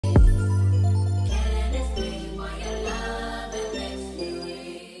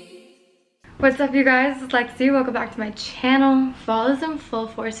What's up, you guys? It's Lexi. Welcome back to my channel. Fall is in full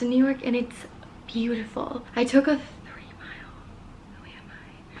force in New York and it's beautiful. I took a 3-mile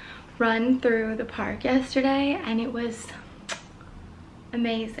run through the park yesterday and it was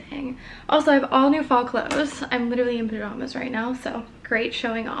amazing. Also, I have all new fall clothes. I'm literally in pajamas right now, so great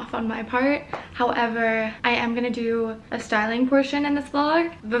showing off on my part. However, I am gonna do a styling portion in this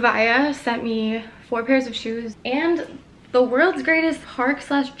vlog. Vivaya sent me 4 pairs of shoes and the world's greatest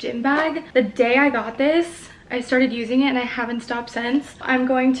park/gym bag. The day I got this, I started using it and I haven't stopped since. I'm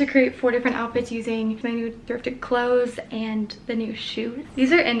going to create 4 different outfits using my new thrifted clothes and the new shoes.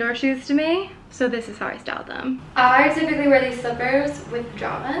 These are indoor shoes to me, so this is how I style them. I typically wear these slippers with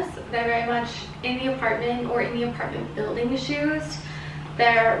pajamas. They're very much in the apartment or in the apartment building shoes.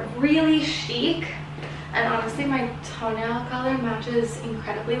 They're really chic, and honestly my toenail color matches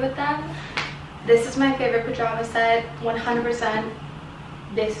incredibly with them. This is my favorite pajama set, 100%.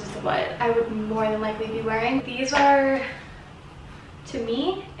 This is what I would more than likely be wearing. These are, to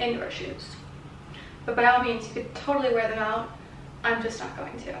me, indoor shoes. But by all means, you could totally wear them out. I'm just not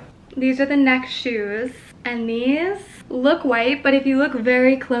going to. These are the next shoes, and these look white, but if you look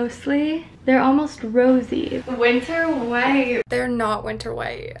very closely, they're almost rosy. Winter white. They're not winter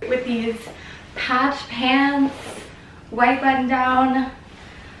white. With these patch pants, white button down,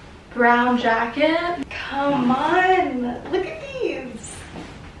 brown jacket. Come on, look at these.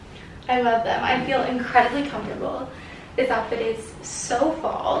 I love them. I feel incredibly comfortable. This outfit is so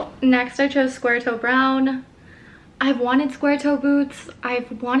fall. Next, I chose square toe brown. I've wanted square toe boots.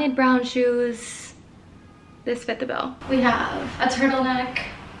 I've wanted brown shoes. This fit the bill. We have a turtleneck,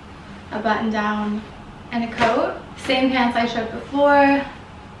 a button down, and a coat. Same pants I showed before,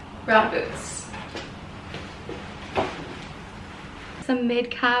 brown boots. Some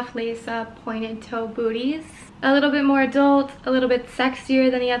mid-calf lace-up pointed toe booties. A little bit more adult, a little bit sexier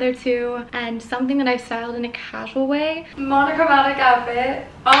than the other two, and something that I've styled in a casual way. Monochromatic outfit,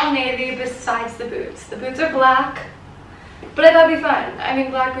 all navy besides the boots. The boots are black, but I thought it'd be fun. I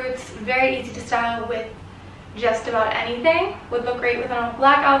mean, black boots, very easy to style with just about anything. Would look great with an all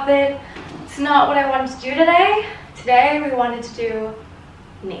black outfit. It's not what I wanted to do today. Today we wanted to do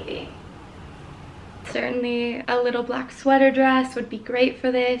navy. Certainly a little black sweater dress would be great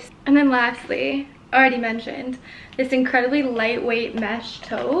for this. And then lastly, already mentioned, this incredibly lightweight mesh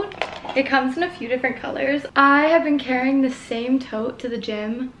tote. It comes in a few different colors. I have been carrying the same tote to the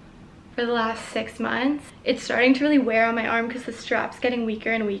gym for the last 6 months. It's starting to really wear on my arm because the strap's getting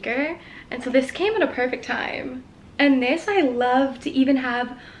weaker and weaker. And so this came at a perfect time. And this I love to even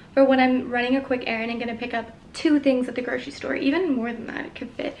have for when I'm running a quick errand and gonna pick up 2 things at the grocery store. Even more than that, it could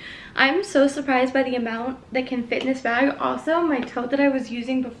fit. I'm so surprised by the amount that can fit in this bag. Also, my tote that I was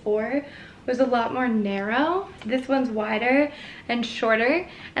using before was a lot more narrow. This one's wider and shorter,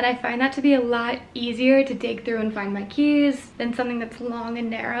 and I find that to be a lot easier to dig through and find my keys than something that's long and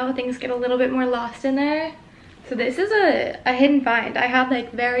narrow. Things get a little bit more lost in there. So this is a hidden find. I had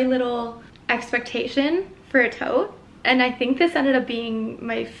like very little expectation for a tote, and I think this ended up being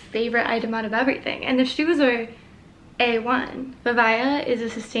my favorite item out of everything. And the shoes are A1. Vivaya is a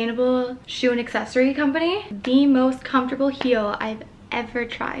sustainable shoe and accessory company. The most comfortable heel I've ever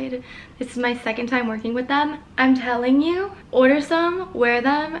tried. This is my 2nd time working with them. I'm telling you, order some, wear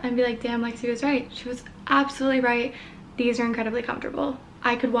them, and be like, damn, Lexi was right. She was absolutely right. These are incredibly comfortable.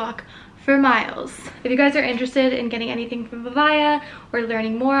 I could walk for miles. If you guys are interested in getting anything from Vivaya or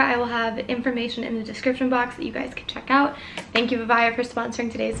learning more, I will have information in the description box that you guys can check out. Thank you, Vivaya, for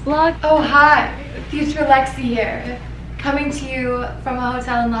sponsoring today's vlog. Oh, hi, future Lexi here, coming to you from a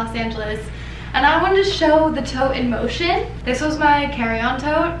hotel in Los Angeles. And I wanted to show the tote in motion. This was my carry-on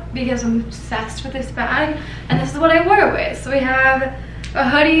tote because I'm obsessed with this bag, and this is what I wore it with. So we have a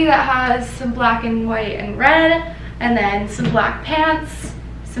hoodie that has some black and white and red, and then some black pants,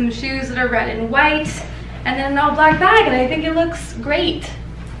 some shoes that are red and white, and then an all black bag, and I think it looks great.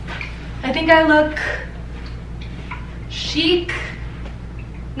 I think I look chic.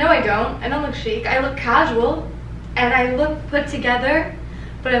 No, I don't. I don't look chic. I look casual, and I look put together,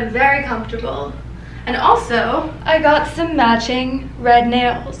 but I'm very comfortable. And also, I got some matching red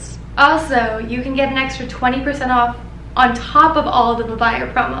nails. Also, you can get an extra 20% off on top of all the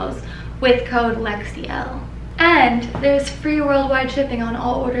Vivaya promos with code LEXIL. And there's free worldwide shipping on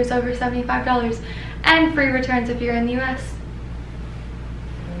all orders over $75 and free returns if you're in the US.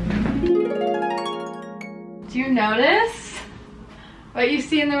 Do you notice what you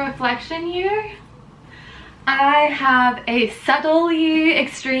see in the reflection here? I have a subtly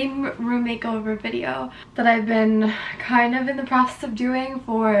extreme room makeover video that I've been kind of in the process of doing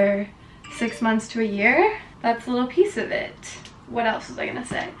for 6 months to a year. That's a little piece of it. What else was I gonna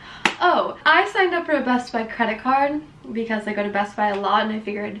say? Oh, I signed up for a Best Buy credit card because I go to Best Buy a lot and I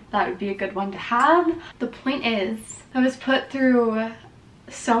figured that would be a good one to have. The point is, I was put through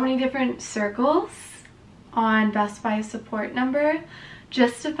so many different circles on Best Buy's support number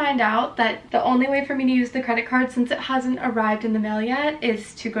just to find out that the only way for me to use the credit card, since it hasn't arrived in the mail yet,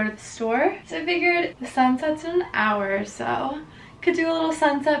 is to go to the store. So I figured the sun sets in an hour or so. Could do a little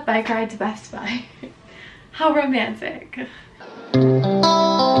sunset bike ride to Best Buy. How romantic.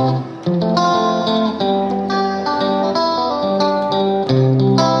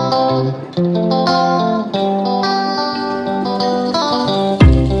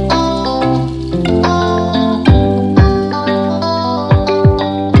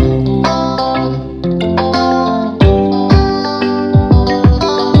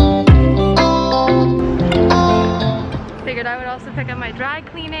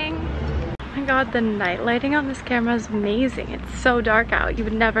 The night lighting on this camera is amazing. It's so dark out, you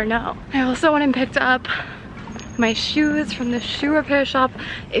would never know. I also went and picked up my shoes from the shoe repair shop.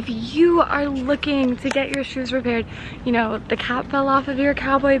 If you are looking to get your shoes repaired, you know, the cap fell off of your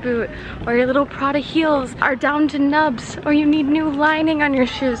cowboy boot, or your little Prada heels are down to nubs, or you need new lining on your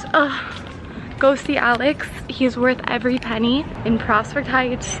shoes, go see Alex. He's worth every penny. In Prospect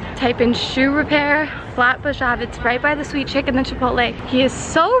Heights, type in shoe repair, Flatbush Ave. It's right by the Sweet Chicken and Chipotle. He is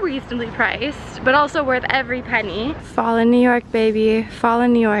so reasonably priced, but also worth every penny. Fall in New York, baby. Fall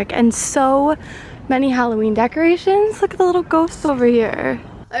in New York. And so many Halloween decorations. Look at the little ghosts over here.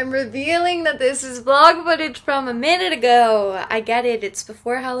 I'm revealing that this is vlog footage from a minute ago. I get it, it's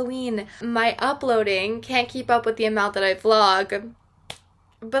before Halloween. My uploading can't keep up with the amount that I vlog.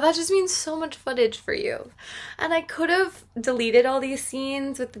 But that just means so much footage for you. And I could have deleted all these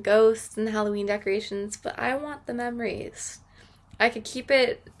scenes with the ghosts and the Halloween decorations, but I want the memories. I could keep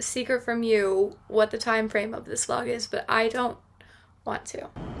it secret from you what the time frame of this vlog is, but I don't want to.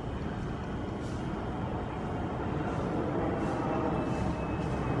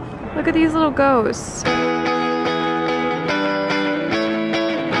 Look at these little ghosts.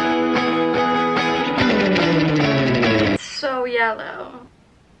 It's so yellow.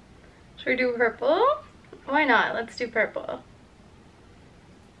 Should we do purple? Why not? Let's do purple.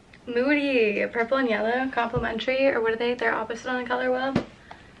 Moody. Purple and yellow. Complementary. Or what are they? They're opposite on the color wheel.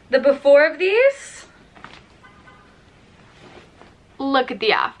 The before of these. Look at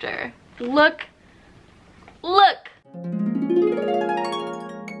the after. Look. Look.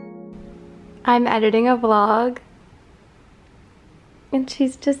 I'm editing a vlog. And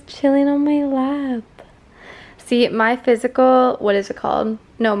she's just chilling on my lap. See, my physical, what is it called?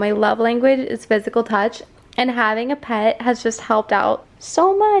 No, my love language is physical touch, and having a pet has just helped out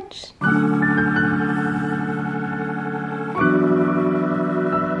so much.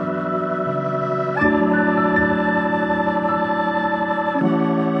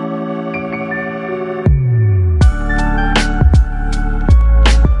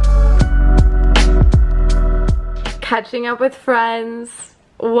 Catching up with friends.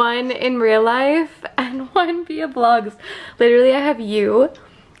 One in real life and one via vlogs. Literally I have you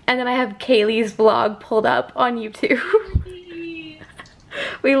and then I have Kaylee's vlog pulled up on YouTube.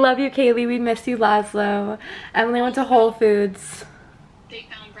 We love you, Kaylee. We miss you, Laszlo. Emily went to Whole Foods. They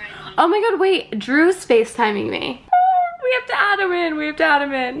found Brian. Oh my god, wait, Drew's FaceTiming me. We have to add him in, we have to add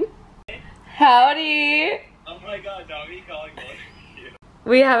him in. Howdy. Oh my god, doggy calling both of you.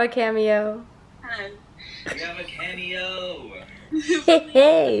 We have a cameo. Hi. We have a cameo.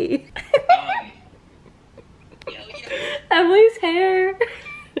 Hey. Yo. Emily's hair.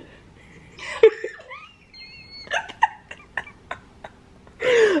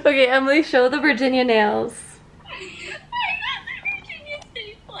 Okay, Emily, show the Virginia nails. I got the Virginia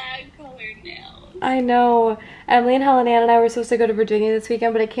State flag colored nails. I know. Emily and Helen Ann and I were supposed to go to Virginia this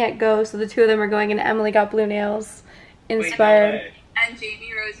weekend, but I can't go, so the two of them are going, and Emily got blue nails. Inspired. Wait, And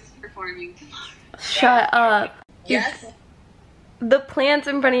Jamie Rose is performing tomorrow. Shut up. Yes. The plants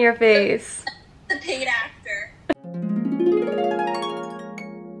in front of your face. The paid actor.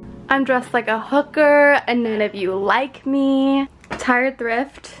 I'm dressed like a hooker, and none of you like me. Tired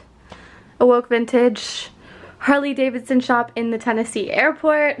thrift. Awoke vintage. Harley Davidson shop in the Tennessee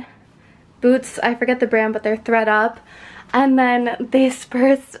airport. Boots, I forget the brand, but they're thread up. And then this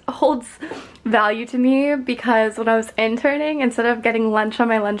purse holds value to me because when I was interning, instead of getting lunch on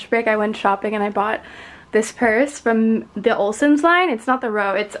my lunch break, I went shopping and I bought this purse from the Olsen's line. It's not the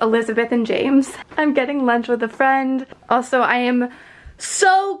Row, it's Elizabeth and James. I'm getting lunch with a friend. Also, I am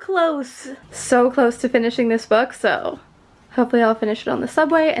so close to finishing this book, so hopefully I'll finish it on the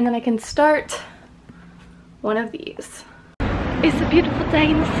subway and then I can start one of these. It's a beautiful day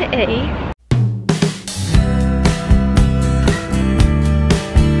in the city.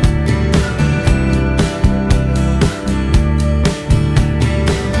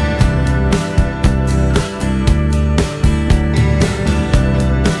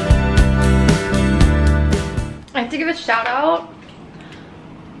 a shout out.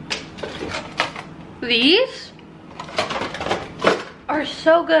 These are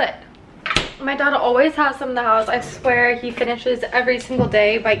so good. My dad always has some in the house. I swear he finishes every single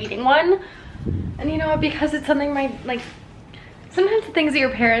day by eating one. And you know what, because it's something sometimes the things that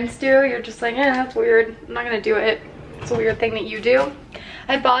your parents do, you're just like, eh, that's weird. I'm not gonna do it. It's a weird thing that you do.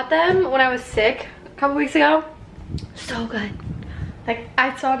 I bought them when I was sick a couple weeks ago. So good. Like,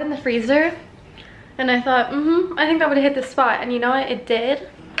 I saw it in the freezer and I thought, I think that would hit the spot. And you know what, it did.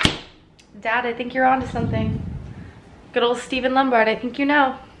 Dad, I think you're onto something. Good old Stephen Lombard, I think you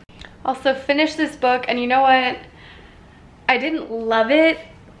know. Also finished this book, and you know what? I didn't love it,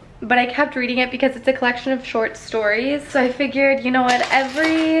 but I kept reading it because it's a collection of short stories. So I figured, you know what?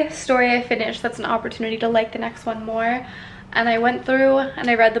 Every story I finish, that's an opportunity to like the next one more. And I went through and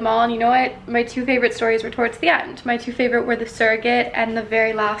I read them all, and you know what? My two favorite stories were towards the end. My two favorite were The Surrogate and the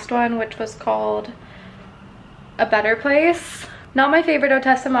very last one, which was called A Better Place. Not my favorite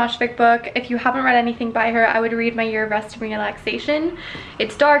Otessa Moshfik book. If you haven't read anything by her, I would read My Year of Rest and Relaxation.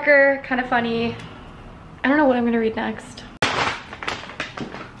 It's darker, kind of funny. I don't know what I'm gonna read next.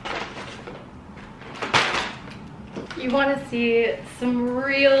 You wanna see some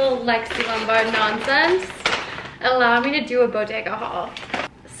real Lexi Lombard nonsense? Allow me to do a bodega haul.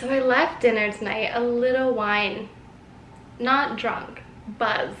 So I left dinner tonight a little wine. Not drunk,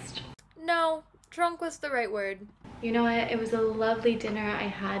 buzzed. No, drunk was the right word. You know what, it was a lovely dinner. I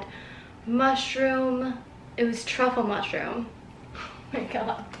had mushroom, it was truffle mushroom. Oh my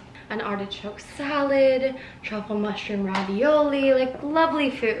god. An artichoke salad, truffle mushroom ravioli, like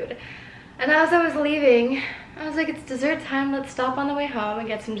lovely food. And as I was leaving, I was like, it's dessert time, let's stop on the way home and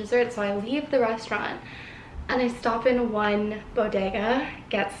get some dessert. So I leave the restaurant and I stop in one bodega,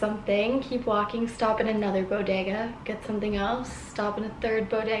 get something, keep walking, stop in another bodega, get something else, stop in a third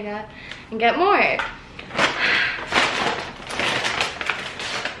bodega and get more.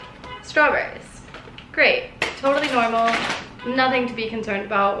 Strawberries. Great. Totally normal. Nothing to be concerned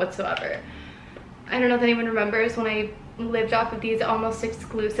about whatsoever. I don't know if anyone remembers when I lived off of these almost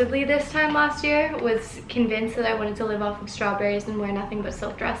exclusively this time last year. Was convinced that I wanted to live off of strawberries and wear nothing but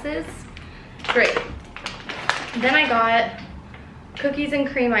silk dresses. Great. Then I got cookies and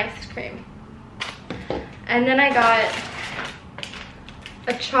cream ice cream. And then I got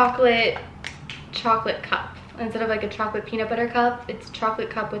a chocolate cup. Instead of like a chocolate peanut butter cup, it's a chocolate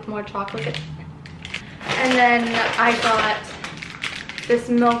cup with more chocolate. And then I got this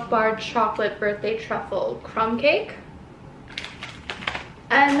Milk Bar chocolate birthday truffle crumb cake.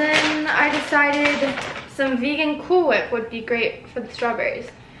 And then I decided some vegan Cool Whip would be great for the strawberries.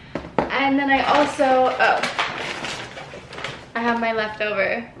 And then I also, I have my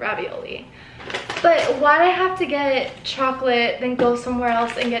leftover ravioli. But why'd I have to get chocolate, then go somewhere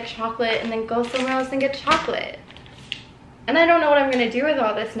else and get chocolate, and then go somewhere else and get chocolate? And I don't know what I'm gonna do with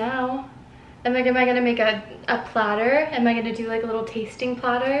all this now. Am I gonna make a platter? Am I gonna do like a little tasting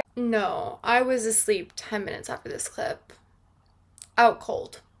platter? No, I was asleep 10 minutes after this clip. Out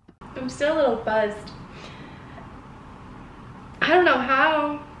cold. I'm still a little buzzed. I don't know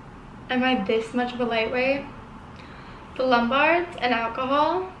how. Am I this much of a lightweight? The Lombards and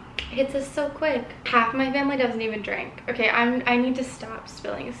alcohol hits us so quick. Half my family doesn't even drink. Okay, I need to stop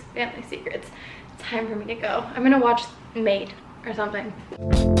spilling family secrets. It's time for me to go. I'm gonna watch Maid or something.